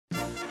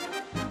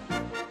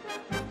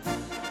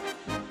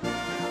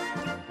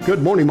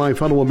Good morning, my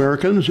fellow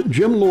Americans.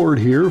 Jim Lord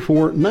here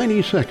for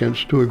 90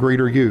 Seconds to a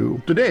Greater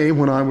You. Today,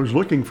 when I was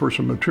looking for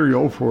some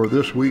material for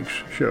this week's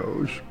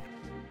shows,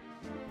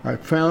 I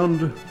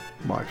found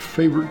my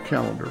favorite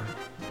calendar,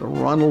 the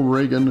Ronald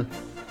Reagan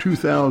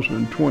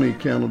 2020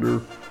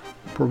 calendar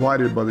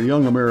provided by the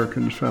Young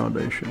Americans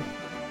Foundation.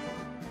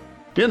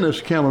 In this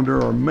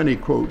calendar are many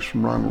quotes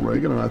from Ronald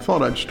Reagan, and I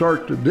thought I'd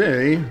start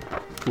today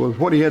with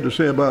what he had to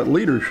say about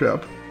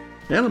leadership.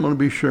 And I'm going to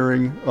be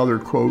sharing other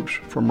quotes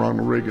from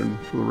Ronald Reagan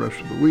for the rest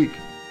of the week.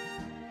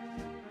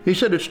 He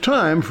said, "It's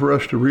time for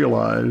us to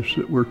realize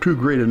that we're too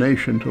great a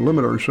nation to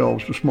limit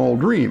ourselves to small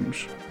dreams."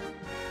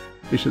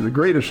 He said, "The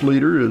greatest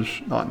leader is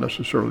not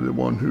necessarily the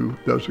one who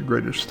does the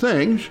greatest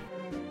things.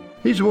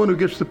 He's the one who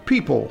gets the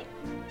people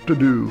to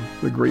do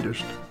the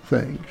greatest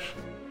things."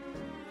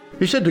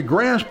 He said, "To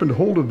grasp and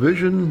hold a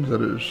vision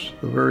that is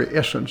the very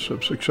essence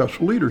of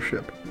successful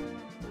leadership.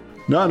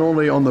 Not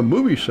only on the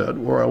movie set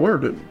where I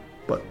learned it,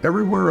 but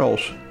everywhere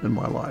else in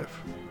my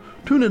life."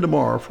 Tune in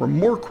tomorrow for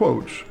more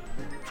quotes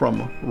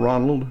from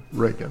Ronald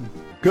Reagan.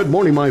 Good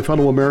morning, my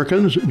fellow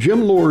Americans.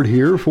 Jim Lord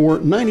here for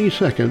 90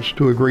 Seconds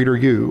to a Greater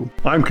You.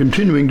 I'm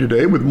continuing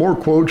today with more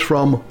quotes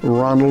from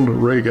Ronald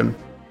Reagan.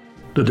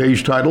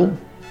 Today's title,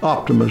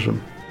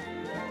 Optimism.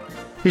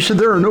 He said,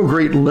 "There are no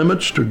great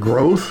limits to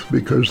growth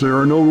because there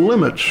are no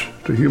limits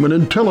to human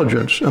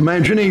intelligence,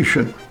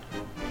 imagination,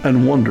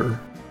 and wonder."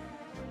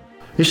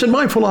 He said,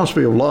 "My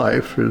philosophy of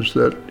life is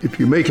that if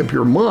you make up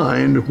your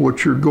mind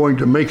what you're going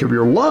to make of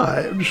your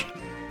lives,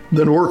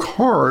 then work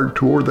hard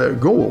toward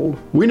that goal.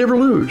 We never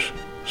lose.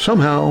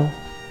 Somehow,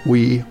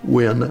 we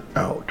win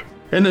out."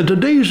 And in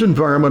today's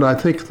environment, I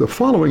think the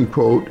following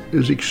quote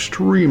is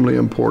extremely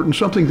important,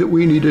 something that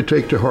we need to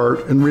take to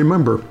heart and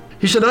remember.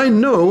 He said, "I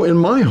know in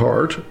my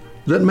heart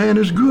that man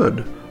is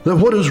good, that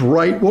what is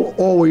right will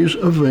always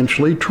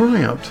eventually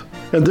triumph,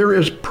 and there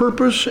is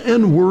purpose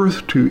and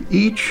worth to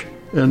each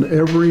and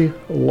every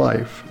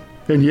life."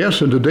 And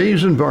yes, in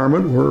today's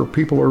environment where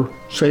people are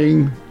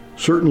saying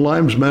certain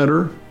lives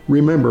matter,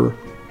 remember,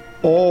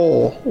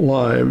 all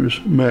lives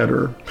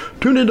matter.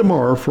 Tune in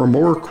tomorrow for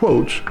more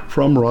quotes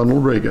from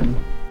Ronald Reagan.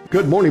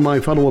 Good morning, my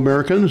fellow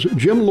Americans.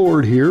 Jim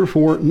Lord here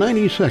for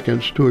 90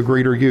 Seconds to a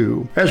Greater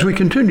You. As we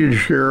continue to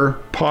share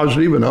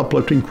positive and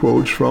uplifting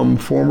quotes from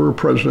former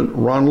President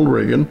Ronald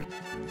Reagan,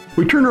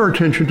 we turn our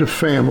attention to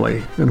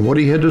family and what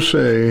he had to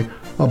say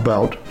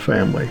about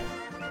family.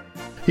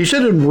 He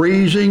said, "In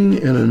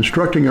raising and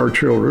instructing our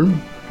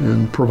children,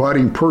 in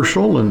providing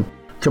personal and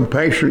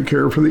compassionate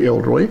care for the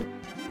elderly,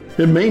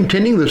 in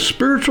maintaining the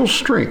spiritual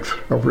strength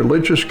of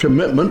religious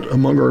commitment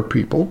among our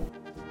people,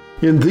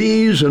 in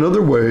these and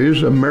other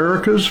ways,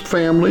 America's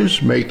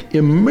families make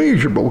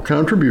immeasurable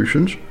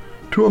contributions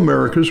to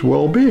America's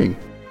well-being."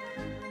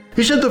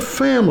 He said, "The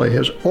family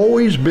has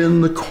always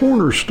been the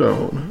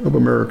cornerstone of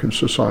American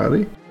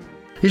society."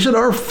 He said,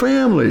 "Our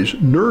families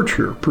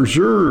nurture,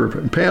 preserve,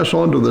 and pass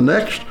on to the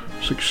next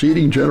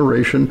succeeding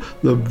generation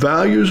the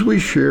values we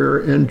share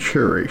and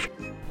cherish,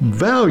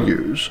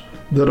 values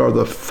that are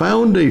the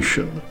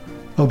foundation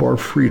of our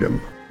freedom."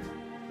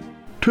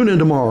 Tune in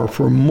tomorrow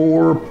for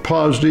more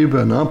positive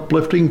and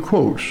uplifting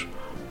quotes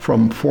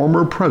from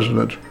former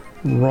President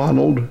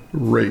Ronald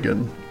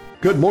Reagan.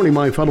 Good morning,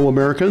 my fellow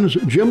Americans.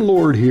 Jim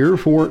Lord here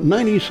for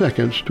 90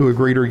 Seconds to a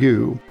Greater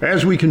You.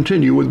 As we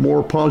continue with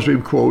more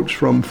positive quotes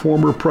from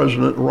former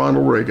President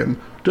Ronald Reagan,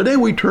 today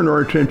we turn our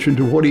attention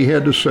to what he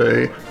had to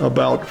say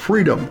about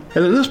freedom.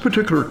 And in this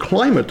particular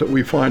climate that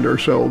we find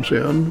ourselves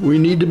in, we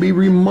need to be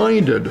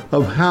reminded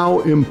of how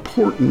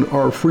important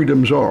our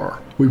freedoms are.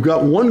 We've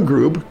got one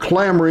group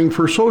clamoring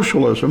for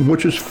socialism,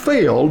 which has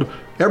failed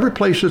every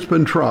place it's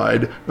been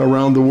tried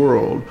around the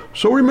world.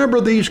 So remember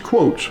these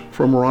quotes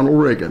from Ronald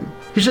Reagan.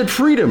 He said,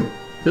 "Freedom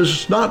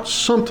is not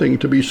something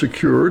to be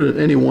secured at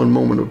any one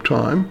moment of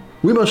time.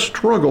 We must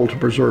struggle to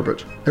preserve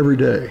it every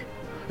day.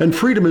 And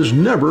freedom is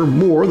never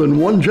more than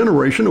one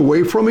generation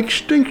away from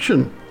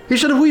extinction." He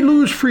said, "If we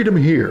lose freedom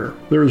here,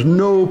 there is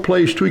no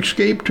place to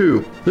escape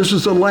to. This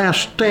is the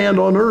last stand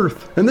on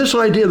earth." And this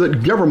idea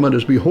that government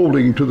is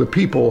beholden to the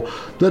people,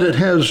 that it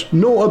has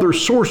no other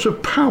source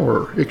of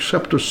power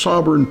except a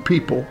sovereign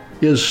people,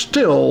 is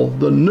still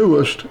the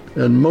newest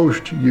and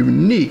most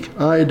unique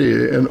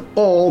idea in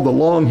all the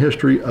long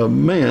history of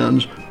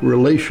man's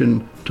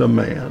relation to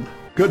man.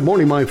 Good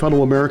morning, my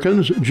fellow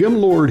Americans. Jim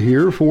Lord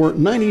here for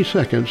 90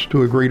 Seconds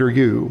to a Greater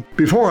You.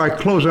 Before I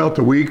close out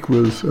the week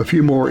with a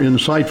few more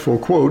insightful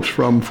quotes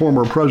from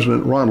former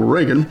President Ronald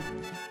Reagan,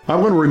 I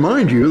want to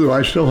remind you that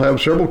I still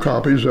have several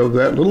copies of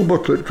that little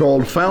booklet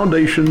called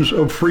Foundations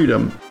of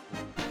Freedom.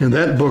 In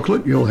that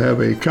booklet, you'll have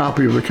a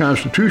copy of the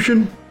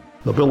Constitution,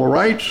 the Bill of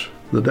Rights,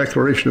 the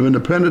Declaration of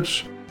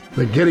Independence,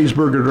 the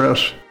Gettysburg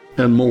Address,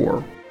 and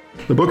more.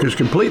 The book is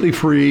completely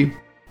free.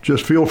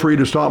 Just feel free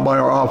to stop by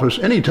our office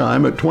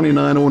anytime at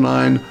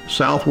 2909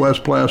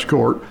 Southwest Place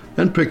Court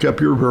and pick up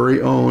your very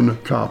own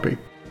copy.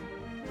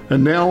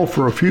 And now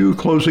for a few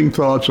closing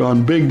thoughts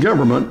on big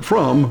government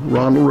from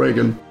Ronald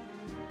Reagan.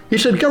 He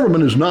said,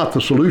 "Government is not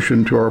the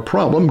solution to our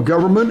problem.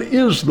 Government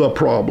is the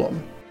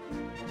problem.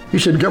 He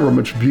said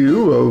government's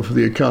view of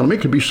the economy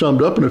could be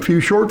summed up in a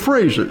few short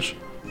phrases.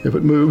 If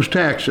it moves,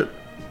 tax it.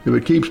 If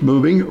it keeps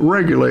moving,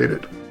 regulate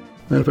it.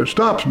 And if it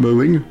stops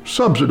moving,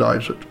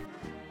 subsidize it.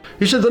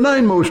 He said the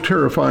 9 most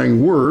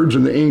terrifying words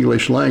in the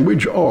English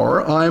language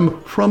are,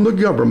 I'm from the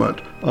government,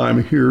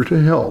 I'm here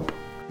to help.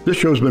 This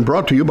show has been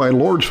brought to you by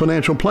Lord's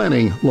Financial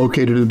Planning,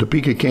 located in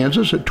Topeka,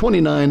 Kansas at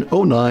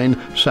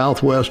 2909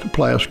 Southwest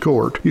Plass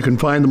Court. You can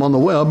find them on the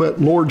web at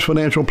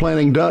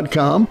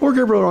lordsfinancialplanning.com or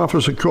give our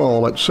office a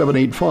call at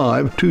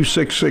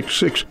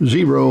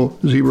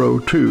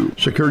 785-266-6002.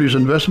 Securities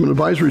investment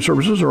advisory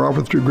services are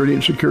offered through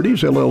Gradient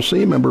Securities,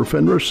 LLC, member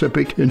FINRA.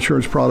 SIPC.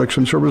 Insurance products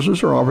and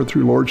services are offered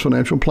through Lord's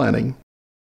Financial Planning.